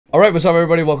Alright, what's up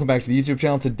everybody? Welcome back to the YouTube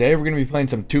channel. Today we're going to be playing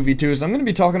some 2v2s. I'm going to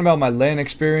be talking about my LAN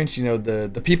experience, you know, the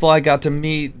people I got to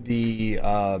meet, the,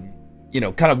 you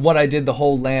know, kind of what I did the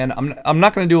whole LAN. I'm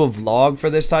not going to do a vlog for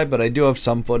this type, but I do have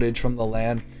some footage from the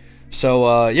LAN.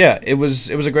 So, yeah, it was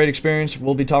a great experience.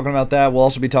 We'll be talking about that. We'll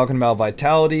also be talking about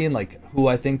Vitality and, like, who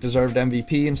I think deserved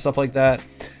MVP and stuff like that.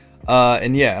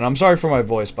 And yeah, and I'm sorry for my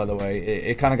voice, by the way.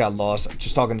 It kind of got lost.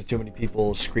 Just talking to too many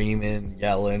people, screaming,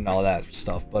 yelling, all that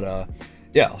stuff. But,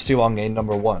 yeah, I'll see you on game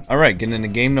number one. Alright, getting into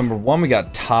game number one, we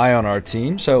got Ty on our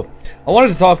team. So, I wanted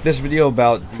to talk this video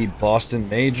about the Boston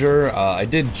Major. I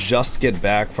did just get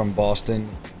back from Boston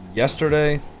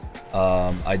yesterday.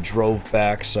 I drove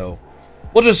back, so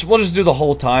we'll just do the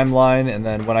whole timeline, and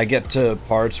then when I get to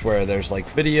parts where there's like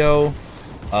video,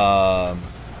 I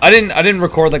didn't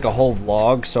record like a whole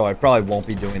vlog, so I probably won't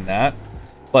be doing that.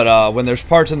 But when there's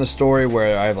parts in the story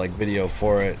where I have like video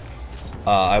for it,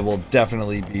 I will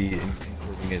definitely be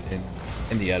including it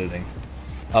in the editing.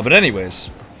 But anyways,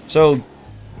 so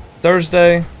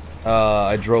Thursday,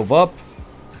 I drove up.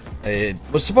 It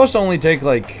was supposed to only take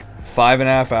like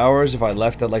 5.5 hours if I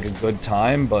left at like a good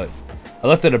time, but I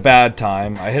left at a bad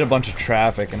time. I hit a bunch of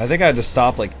traffic, and I think I had to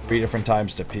stop like 3 different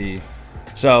times to pee.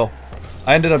 So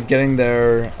I ended up getting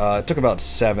there. It took about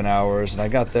 7 hours, and I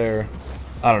got there,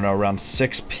 I don't know, around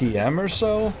 6 p.m. or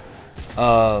so.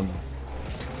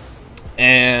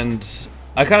 And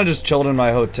I kind of just chilled in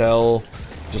my hotel,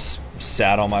 just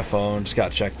sat on my phone, just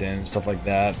got checked in and stuff like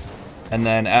that. And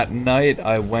then at night,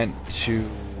 I went to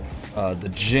the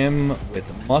gym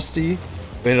with Musty.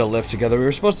 We had a lift together. We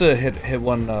were supposed to hit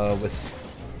one with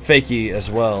Fakey as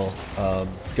well.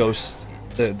 Ghost,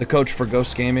 the coach for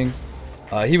Ghost Gaming.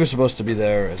 He was supposed to be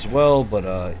there as well, but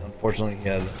unfortunately he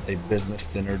had a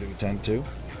business dinner to attend to.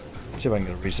 Let's see if I can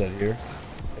get a reset here.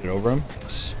 Get it over him.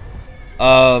 Yes.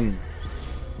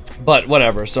 But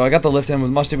whatever. So I got the lift in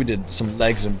with Musty. We did some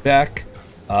legs and back.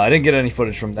 I didn't get any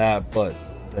footage from that, but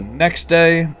the next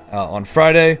day, on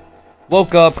Friday,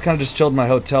 woke up, kind of just chilled in my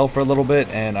hotel for a little bit,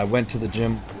 and I went to the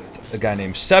gym with a guy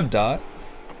named Sebdot.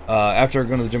 After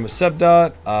going to the gym with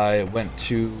Sebdot, I went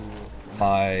to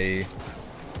my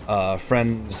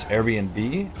friend's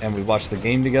Airbnb, and we watched the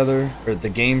game together, or the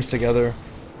games together.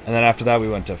 And then after that, we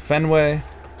went to Fenway.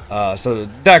 So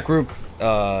that group,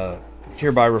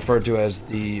 hereby referred to as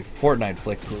the Fortnite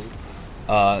Flick group.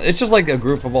 It's just like a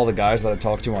group of all the guys that I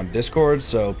talk to on Discord.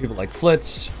 So people like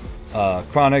Flitz,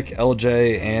 Chronic,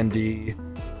 LJ, Andy,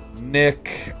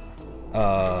 Nick,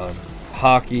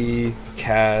 Hockey,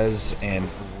 Kaz, and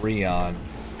Rion.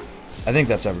 I think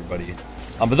that's everybody.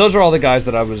 But those are all the guys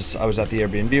that I was at the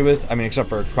Airbnb with. I mean, except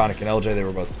for Chronic and LJ, they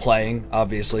were both playing,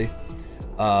 obviously.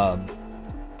 But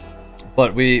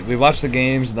we watched the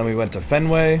games, and then we went to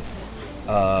Fenway.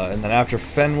 And then after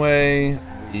Fenway,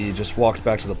 we just walked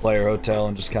back to the player hotel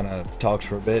and just kind of talked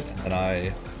for a bit. And then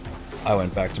I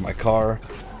went back to my car.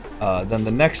 Then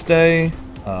the next day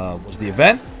was the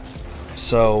event.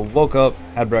 So woke up,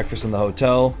 had breakfast in the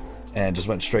hotel, and just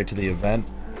went straight to the event.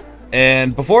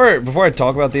 And before I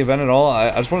talk about the event at all,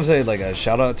 I just want to say like a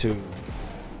shout out to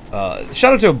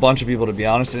a bunch of people, to be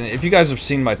honest. And if you guys have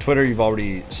seen my Twitter, you've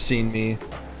already seen me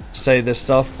say this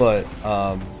stuff. But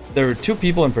there were 2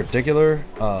 people in particular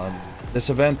this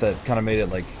event that kind of made it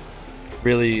like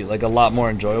really like a lot more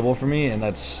enjoyable for me, and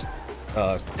that's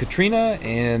Katrina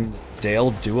and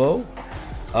Dale Duo.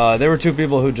 There were 2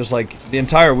 people who just like the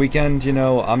entire weekend, you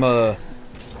know, I'm a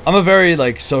very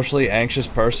like socially anxious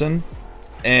person,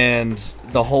 and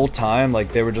the whole time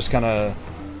like they were just kind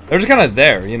of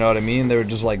there, you know what I mean? They were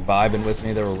just like vibing with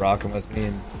me, they were rocking with me,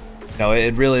 and you know,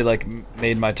 it really like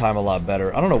made my time a lot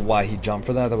better. I don't know why he jumped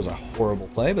for that. That was a horrible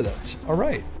play, but that's all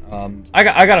right. I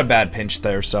got a bad pinch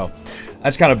there, so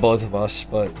that's kind of both of us.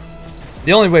 But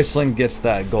the only way Sling gets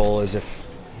that goal is if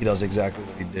he does exactly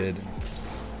what he did.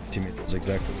 Teammate does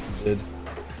exactly what he did.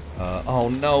 Oh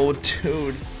no,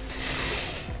 dude.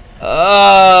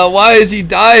 Why is he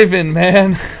diving,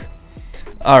 man?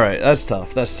 Alright, that's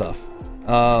tough. That's tough.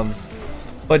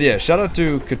 But yeah, shout out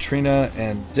to Katrina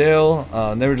and Dale.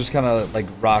 They were just kind of like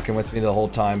rocking with me the whole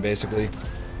time, basically.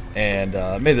 And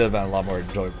made the event a lot more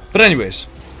enjoyable. But anyways,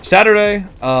 Saturday,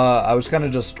 I was kind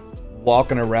of just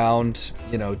walking around,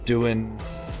 you know,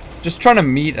 just trying to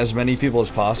meet as many people as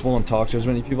possible and talk to as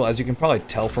many people. As you can probably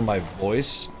tell from my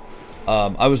voice,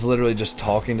 I was literally just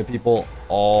talking to people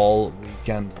all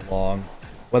weekend long,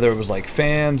 whether it was like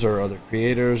fans or other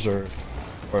creators or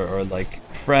like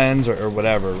friends or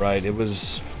whatever, right? I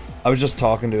was just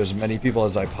talking to as many people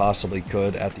as I possibly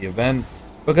could at the event,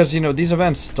 because, you know, these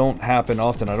events don't happen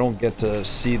often. I don't get to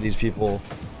see these people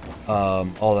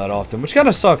all that often, which kind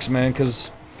of sucks, man,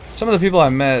 because some of the people I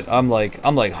met, I'm like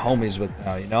homies with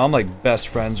now. You know, I'm like best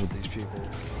friends with these people,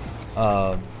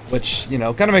 which, you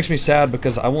know, kind of makes me sad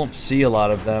because I won't see a lot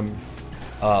of them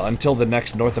until the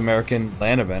next North American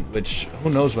LAN event, which who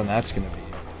knows when that's gonna be.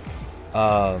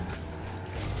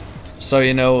 So,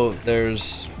 you know,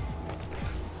 there's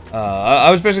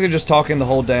I was basically just talking the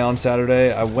whole day on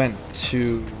Saturday. I went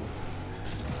to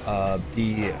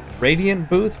the Radiant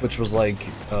booth, which was like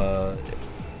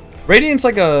Radiant's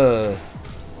like a,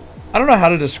 I don't know how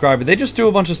to describe it. They just do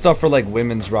a bunch of stuff for like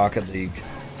women's Rocket League.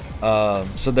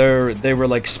 So they were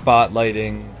like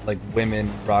spotlighting like women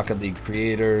Rocket League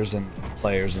creators and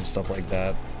players and stuff like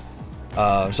that.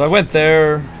 So I went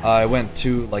there. I went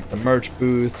to like the merch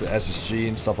booth, the SSG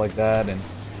and stuff like that, and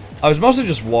I was mostly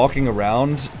just walking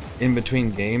around in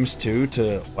between games too.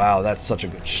 Wow, that's such a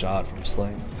good shot from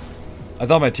Sling. I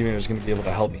thought my teammate was going to be able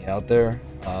to help me out there,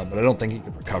 but I don't think he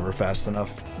could recover fast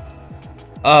enough.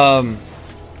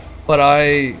 But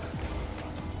I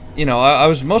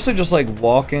was mostly just like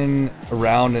walking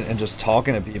around and just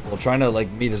talking to people, trying to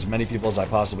like meet as many people as I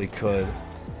possibly could.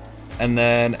 And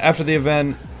then after the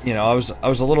event, you know, I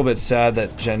was a little bit sad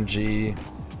that Gen G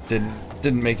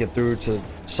didn't make it through to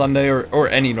Sunday, or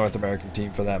any North American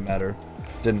team for that matter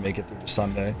didn't make it through to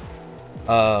Sunday.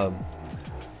 But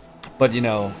you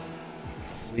know,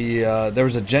 there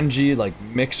was a Gen G like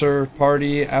mixer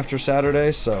party after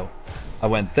Saturday, so I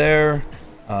went there.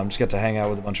 Just got to hang out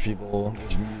with a bunch of people.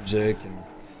 There's music, and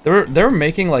they were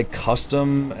making like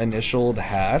custom initialed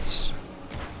hats,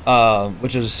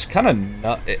 which is kind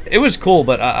of it was cool,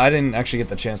 but I didn't actually get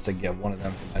the chance to get one of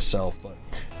them for myself. But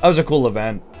that was a cool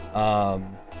event.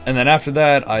 And then after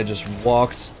that, I just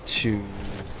walked to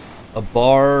a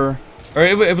bar, or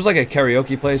it was like a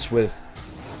karaoke place with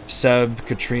Seb,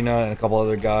 Katrina, and a couple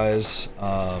other guys,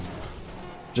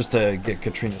 just to get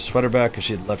Katrina's sweater back because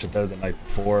she had left it there the night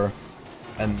before.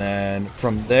 And then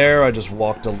from there, I just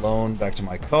walked alone back to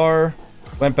my car,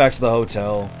 went back to the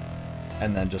hotel,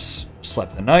 and then just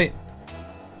slept the night.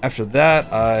 After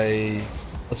that,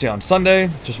 on Sunday,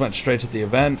 just went straight to the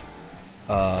event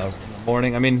in the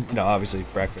morning. I mean, you know, obviously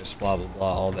breakfast, blah, blah,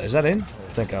 blah, all that. Is that in? Oh,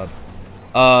 thank God.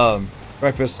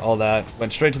 Breakfast, all that.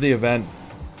 Went straight to the event.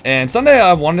 And Sunday,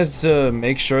 I wanted to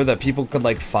make sure that people could,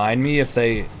 like, find me if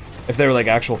they were, like,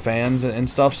 actual fans and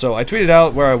stuff. So I tweeted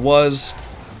out where I was.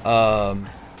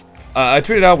 I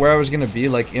tweeted out where I was going to be,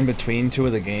 like, in between two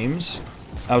of the games.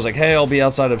 I was like, hey, I'll be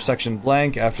outside of section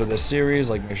blank after this series.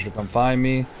 Like, make sure to come find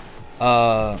me.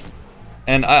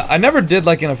 And I never did,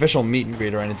 like, an official meet and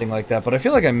greet or anything like that. But I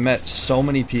feel like I met so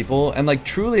many people. And, like,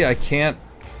 truly, I can't,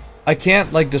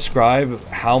 like, describe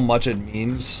how much it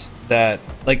means that,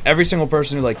 like, every single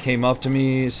person who, like, came up to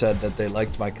me said that they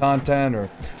liked my content, or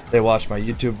they watched my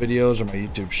YouTube videos, or my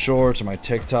YouTube shorts, or my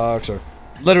TikToks, or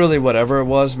literally whatever it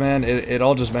was, man. It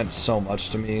all just meant so much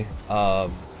to me.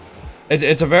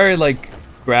 It's a very, like,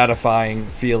 gratifying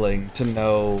feeling to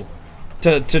know,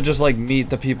 to just, like,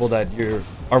 meet the people that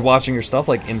are watching your stuff,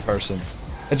 like, in person.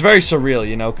 It's very surreal,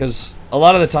 you know, because a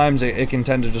lot of the times it can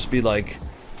tend to just be, like,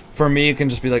 for me, it can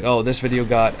just be like, oh, this video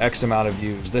got X amount of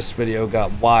views, this video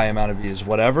got Y amount of views,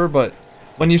 whatever. But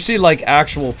when you see, like,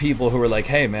 actual people who are like,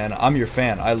 hey, man, I'm your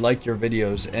fan, I like your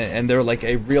videos, and they're, like,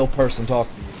 a real person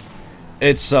talking to you,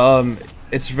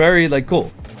 it's very, like,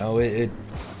 cool, you know. It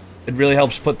really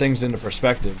helps put things into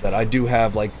perspective that I do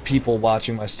have, like, people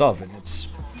watching my stuff, and it's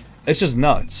just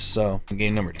nuts. So,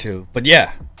 game number 2. But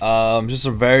yeah, just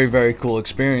a very, very cool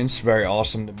experience, very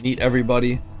awesome to meet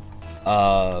everybody.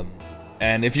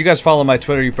 And if you guys follow my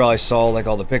Twitter, you probably saw, like,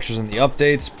 all the pictures and the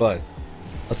updates. But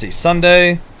let's see,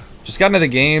 Sunday, just got into the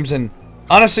games, and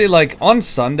honestly, like, on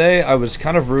Sunday, I was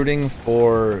kind of rooting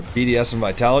for BDS and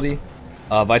Vitality.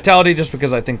 Vitality just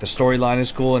because I think the storyline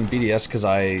is cool, and BDS because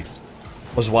I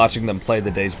was watching them play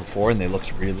the days before, and they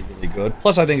looked really, really good.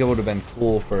 Plus, I think it would have been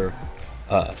cool for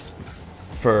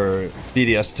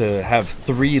BDS to have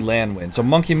 3 LAN wins. So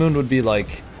Monkey Moon would be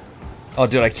like, oh,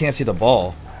 dude, I can't see the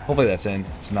ball. Hopefully that's in.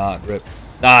 It's not. Rip.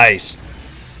 Nice.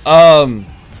 Yeah,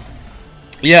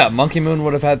 Monkey Moon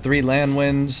would have had 3 LAN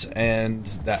wins, and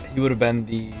that he would have been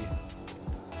the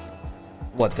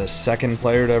second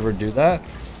player to ever do that,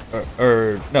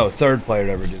 or no, third player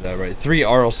to ever do that, right? 3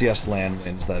 RLCS LAN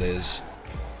wins, that is.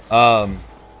 So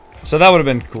that would have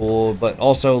been cool, but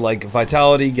also, like,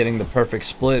 Vitality getting the perfect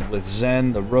split with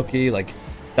Zen, the rookie, like,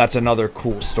 that's another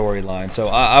cool storyline. So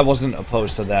I wasn't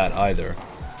opposed to that either.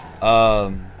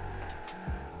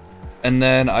 And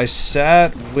then I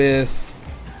sat with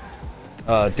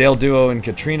Dale Duo and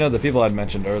Katrina, the people I'd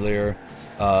mentioned earlier.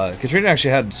 Katrina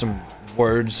actually had some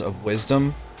words of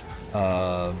wisdom.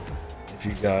 If if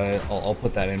you guys, I'll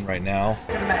put that in right now.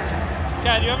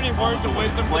 Yeah, do you have any words of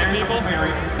wisdom for the people?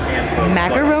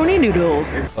 Macaroni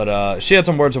noodles. But she had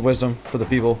some words of wisdom for the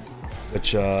people,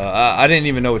 which I didn't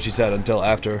even know what she said until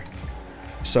after.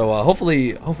 So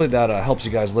hopefully that helps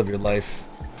you guys live your life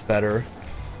better.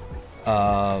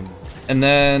 And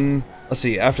then let's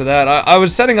see. After that, I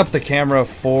was setting up the camera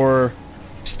for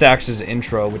Stax's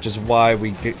intro, which is why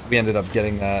we ended up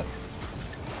getting that,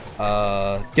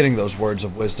 getting those words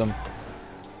of wisdom.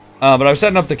 But I was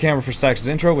setting up the camera for Stax's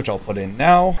intro, which I'll put in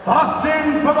now.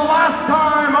 Austin, for the last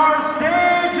time, our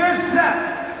stage is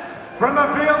set. From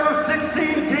a field of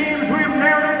 16 teams, we've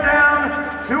narrowed it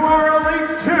down to our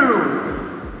Elite Two.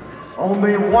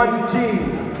 Only one team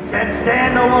can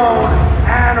stand alone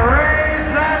and raise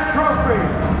that trophy.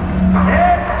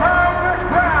 It's time to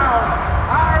crown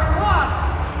our last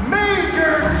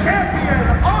major champion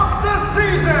of the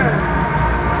season.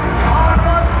 On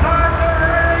one side, the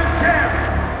reigning champs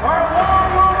are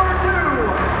long overdue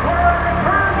for a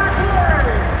return to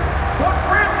glory. But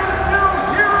France's new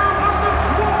heroes of the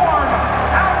swarm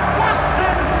have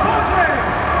Weston buzzing.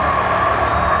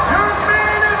 Your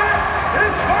main event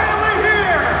is finally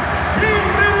here. Team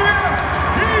BDS,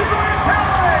 Team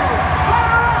Vitality,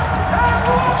 fire up and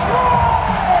let's roll!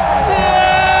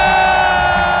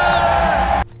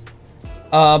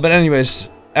 But anyways,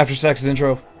 after Stax's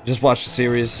intro, just watched the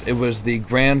series. It was the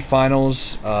grand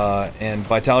finals, and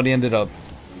Vitality ended up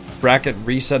bracket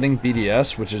resetting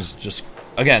BDS, which is just,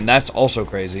 again, that's also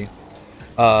crazy.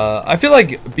 I feel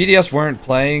like BDS weren't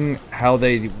playing how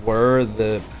they were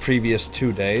the previous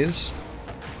 2 days.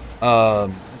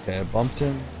 Okay, I bumped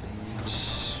him.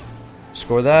 Please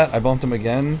score that. I bumped him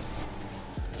again.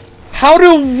 How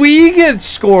do we get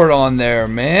scored on there,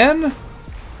 man?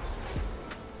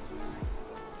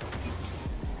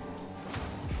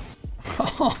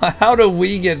 How do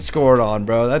we get scored on,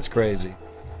 bro? That's crazy.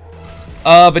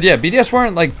 But yeah, BDS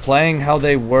weren't like playing how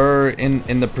they were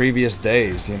in the previous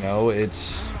days, you know.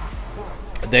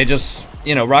 They just,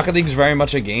 you know, Rocket League's very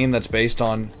much a game that's based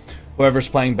on whoever's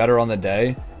playing better on the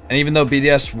day. And even though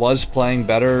BDS was playing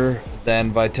better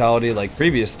than Vitality like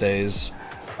previous days,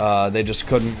 they just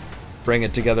couldn't bring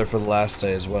it together for the last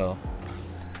day as well.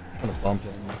 I'm gonna bump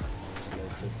him.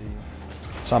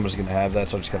 So I'm just gonna have that,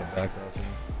 so I just gotta back off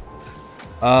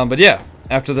him. But yeah,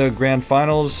 after the grand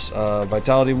finals,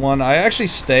 Vitality won. I actually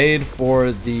stayed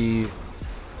for the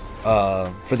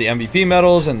MVP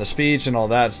medals and the speech and all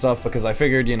that stuff because I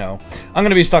figured, you know, I'm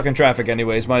gonna be stuck in traffic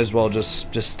anyways. Might as well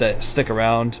just stick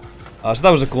around. So that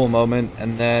was a cool moment.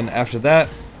 And then after that,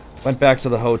 went back to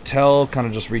the hotel, kind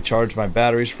of just recharged my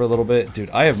batteries for a little bit. Dude,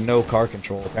 I have no car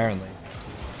control apparently.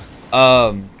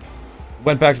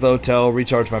 Went back to the hotel,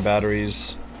 recharged my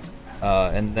batteries.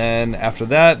 And then after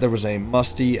that, there was a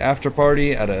musty after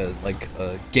party at a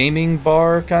gaming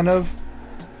bar kind of,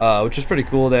 which was pretty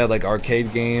cool. They had like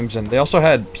arcade games, and they also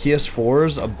had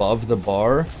PS4s above the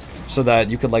bar, so that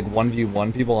you could like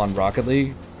 1v1 people on Rocket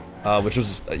League, which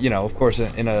was, you know, of course,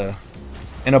 in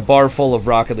a bar full of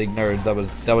Rocket League nerds.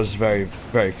 That was very,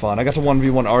 very fun. I got to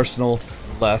 1v1 Arsenal,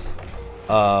 Leth,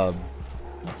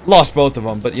 lost both of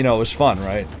them, but you know, it was fun,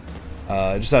 right?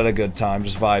 Just had a good time,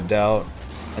 just vibed out.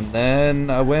 And then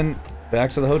I went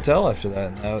back to the hotel after that.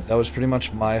 And that was pretty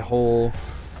much my whole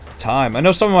time. I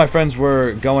know some of my friends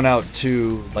were going out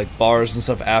to like bars and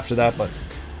stuff after that, but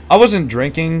I wasn't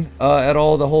drinking at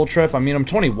all the whole trip. I mean, I'm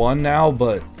 21 now,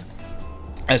 but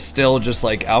I still just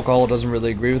like alcohol doesn't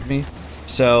really agree with me.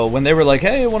 So when they were like,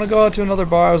 "Hey, I want to go out to another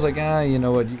bar," I was like, "Ah, you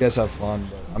know what? You guys have fun,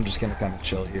 but I'm just gonna kind of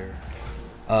chill here."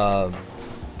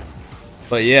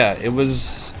 But yeah, it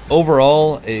was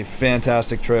overall a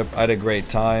fantastic trip. I had a great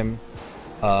time.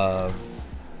 Of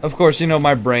course, you know,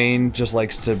 my brain just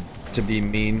likes to be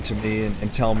mean to me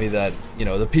and tell me that, you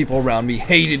know, the people around me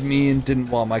hated me and didn't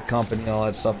want my company and all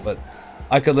that stuff. But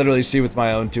I could literally see with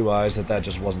my own 2 eyes that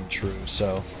just wasn't true.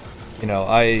 So, you know,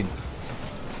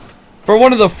 for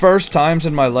one of the first times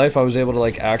in my life, I was able to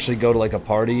like actually go to like a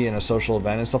party and a social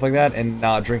event and stuff like that and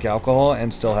not drink alcohol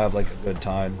and still have like a good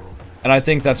time. And I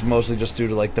think that's mostly just due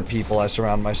to like the people I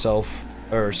surrounded myself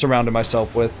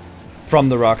with from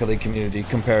the Rocket League community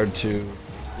compared to,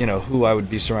 you know, who I would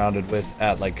be surrounded with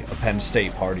at like a Penn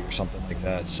State party or something like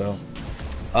that. So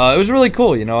it was really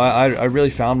cool. You know, I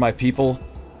really found my people.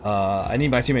 I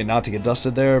need my teammate not to get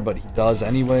dusted there, but he does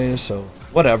anyways, so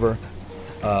whatever.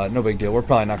 No big deal. We're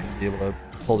probably not going to be able to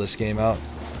pull this game out.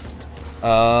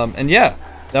 And yeah,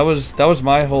 that was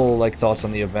my whole like thoughts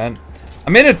on the event. I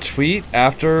made a tweet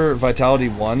after Vitality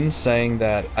won saying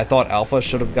that I thought Alpha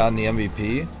should have gotten the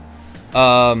MVP,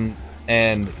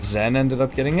 and Zen ended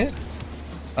up getting it,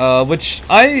 which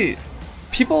I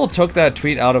people took that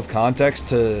tweet out of context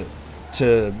to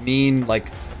mean like,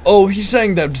 oh, he's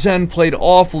saying that Zen played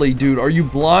awfully, dude. Are you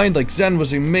blind? Like, Zen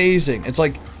was amazing. It's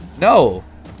like, no.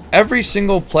 Every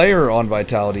single player on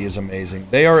Vitality is amazing.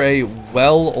 They are a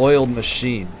well-oiled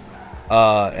machine.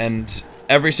 And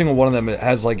every single one of them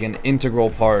has, like, an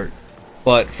integral part.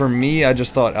 But for me, I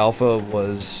just thought Alpha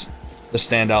was the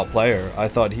standout player. I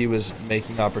thought he was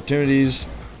making opportunities.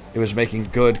 He was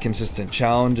making good, consistent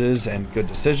challenges and good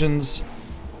decisions.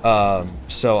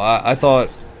 So I thought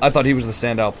he was the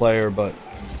standout player, but,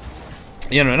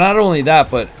 you know, not only that,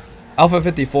 but Alpha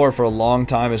 54 for a long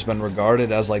time has been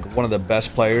regarded as like one of the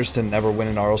best players to never win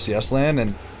an RLCS LAN,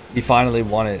 and he finally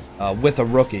won it with a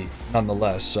rookie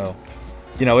nonetheless. So,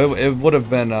 you know, it would have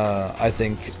been, I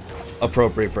think,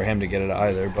 appropriate for him to get it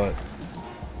either, but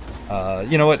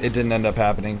you know what? It didn't end up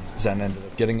happening. Zen ended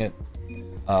up getting it.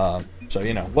 So,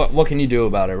 you know, what can you do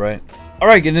about it, right?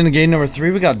 Alright, getting into game number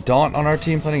 3, we got Daunt on our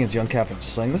team playing against Young Cap and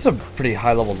Sling. This is a pretty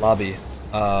high-level lobby.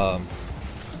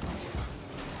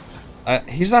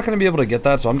 He's not going to be able to get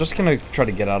that, so I'm just going to try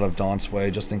to get out of Daunt's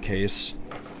way, just in case.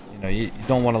 You know, you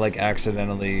don't want to, like,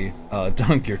 accidentally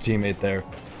dunk your teammate there.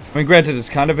 I mean, granted, it's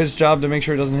kind of his job to make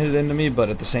sure he doesn't hit it into me, but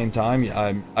at the same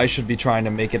time, I should be trying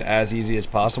to make it as easy as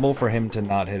possible for him to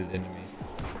not hit it into me.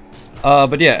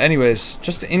 But yeah, anyways,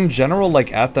 just in general,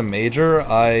 like, at the Major,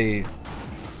 I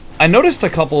noticed a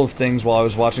couple of things while I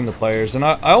was watching the players, and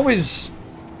I always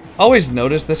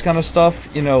notice this kind of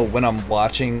stuff, you know, when I'm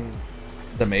watching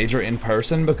the Major in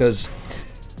person, because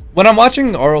when I'm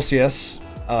watching RLCS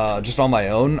just on my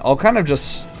own, I'll kind of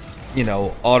just, you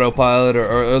know, autopilot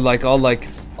or like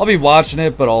I'll be watching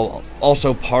it, but I'll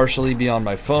also partially be on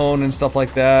my phone and stuff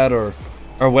like that, or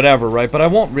whatever, right? But I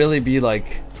won't really be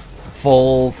like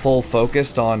full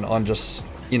focused on just,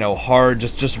 you know, hard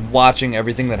just watching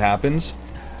everything that happens.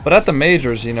 But at the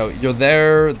Majors, you know, you're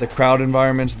there, the crowd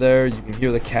environment's there, you can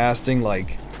hear the casting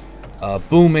like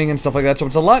booming and stuff like that, so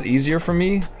it's a lot easier for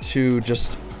me to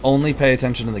just only pay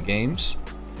attention to the games.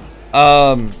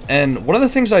 And one of the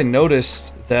things I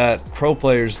noticed that pro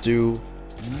players do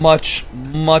much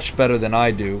better than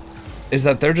I do is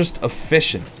that they're just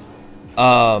efficient.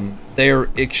 They are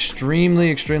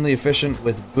extremely efficient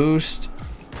with boost,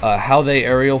 how they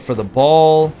aerial for the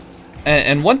ball,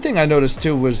 and one thing I noticed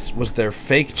too was their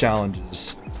fake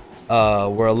challenges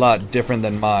were a lot different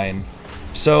than mine.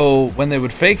 So when they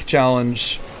would fake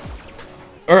challenge,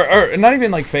 or not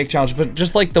even like fake challenge, but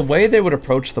just like the way they would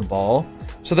approach the ball.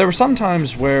 So there were some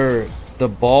times where the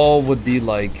ball would be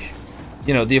like,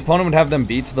 you know, the opponent would have them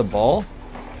beat to the ball,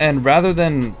 and rather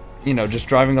than, you know, just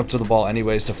driving up to the ball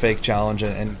anyways to fake challenge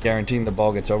and guaranteeing the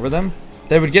ball gets over them,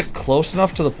 they would get close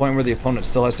enough to the point where the opponent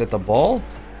still has to hit the ball,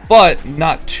 but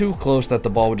not too close that the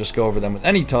ball would just go over them with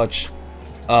any touch.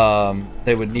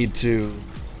 They would need to,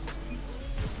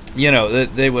 you know,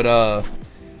 they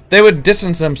would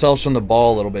distance themselves from the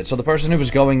ball a little bit, so the person who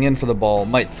was going in for the ball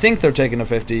might think they're taking a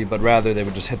 50, but rather they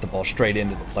would just hit the ball straight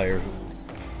into the player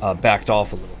who backed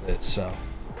off a little bit. So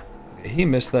okay, he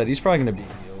missed that. He's probably going to beat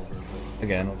me over. But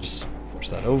again, I'll just force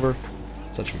that over.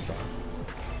 So that should be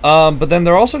fine. But then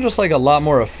they're also just like a lot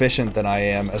more efficient than I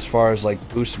am as far as like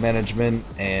boost management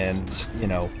and, you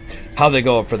know, how they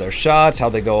go up for their shots, how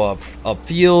they go up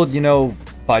field, you know,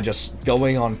 by just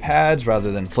going on pads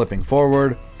rather than flipping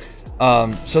forward.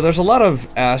 So there's a lot of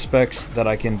aspects that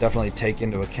I can definitely take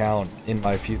into account in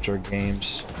my future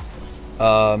games.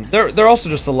 They're also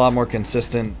just a lot more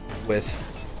consistent with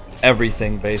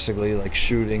everything, basically, like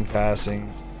shooting,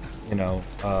 passing, you know,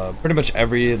 pretty much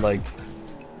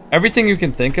everything you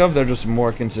can think of. They're just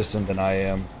more consistent than I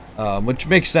am, which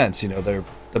makes sense. You know, they're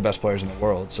the best players in the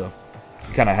world, so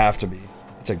you kind of have to be.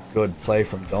 It's a good play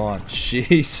from Daunt.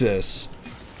 Jesus,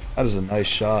 that is a nice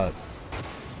shot.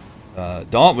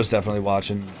 Daunt was definitely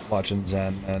watching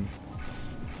Zen, and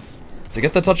to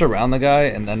get the touch around the guy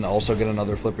and then also get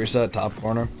another flip reset top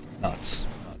corner, nuts.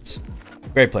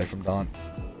 Great play from Daunt.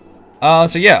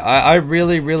 So yeah, I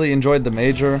really enjoyed the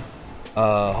Major.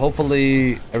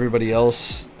 Hopefully everybody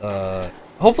else,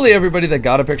 hopefully everybody that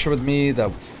got a picture with me,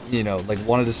 that, you know, like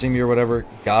wanted to see me or whatever,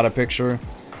 got a picture.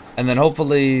 And then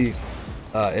hopefully,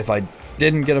 if I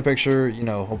didn't get a picture, you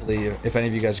know, hopefully if any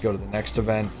of you guys go to the next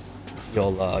event,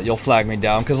 you'll flag me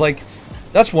down, because like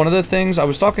that's one of the things I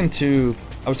was talking to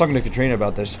Katrina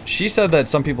about this. She said that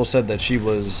some people said that she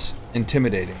was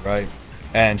intimidating, right?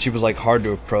 And she was like hard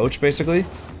to approach, basically.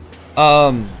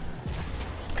 And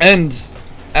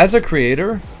as a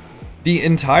creator, the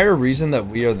entire reason that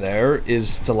we are there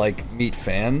is to like meet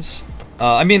fans.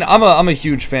 I mean, I'm a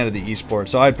huge fan of the esports,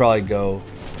 so I'd probably go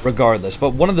regardless.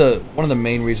 But one of the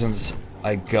main reasons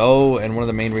I go, and one of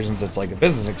the main reasons it's like a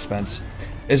business expense,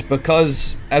 is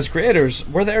because as creators,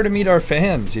 we're there to meet our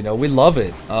fans. You know, we love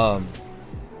it.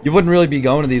 You wouldn't really be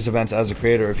going to these events as a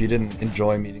creator if you didn't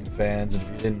enjoy meeting fans and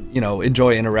if you didn't, you know,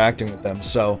 enjoy interacting with them.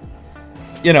 So,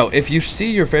 you know, if you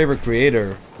see your favorite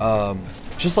creator,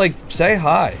 just like say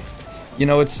hi. You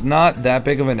know, it's not that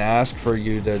big of an ask for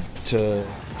you to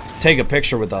take a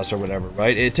picture with us or whatever,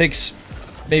 right? It takes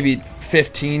maybe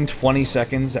 15, 20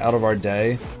 seconds out of our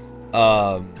day.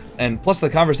 And plus the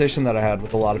conversation that I had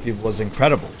with a lot of people was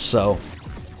incredible. So,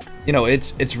 you know,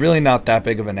 it's really not that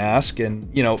big of an ask. And,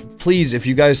 you know, please, if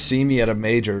you guys see me at a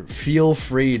major, feel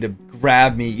free to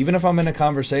grab me. Even if I'm in a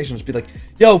conversation, just be like,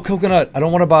 yo, Coconut, I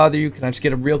don't want to bother you. Can I just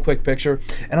get a real quick picture?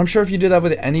 And I'm sure if you did that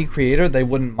with any creator, they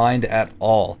wouldn't mind at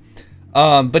all.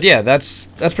 But yeah, that's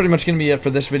pretty much going to be it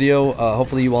for this video.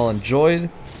 Hopefully you all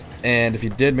enjoyed. And if you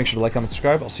did, make sure to like, comment,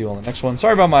 subscribe. I'll see you all in the next one.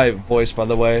 Sorry about my voice, by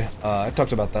the way. I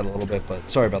talked about that a little bit, but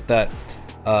sorry about that.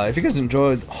 If you guys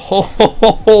enjoyed,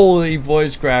 holy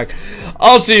voice crack,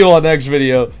 I'll see you on the next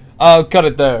video. Cut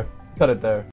it there. Cut it there.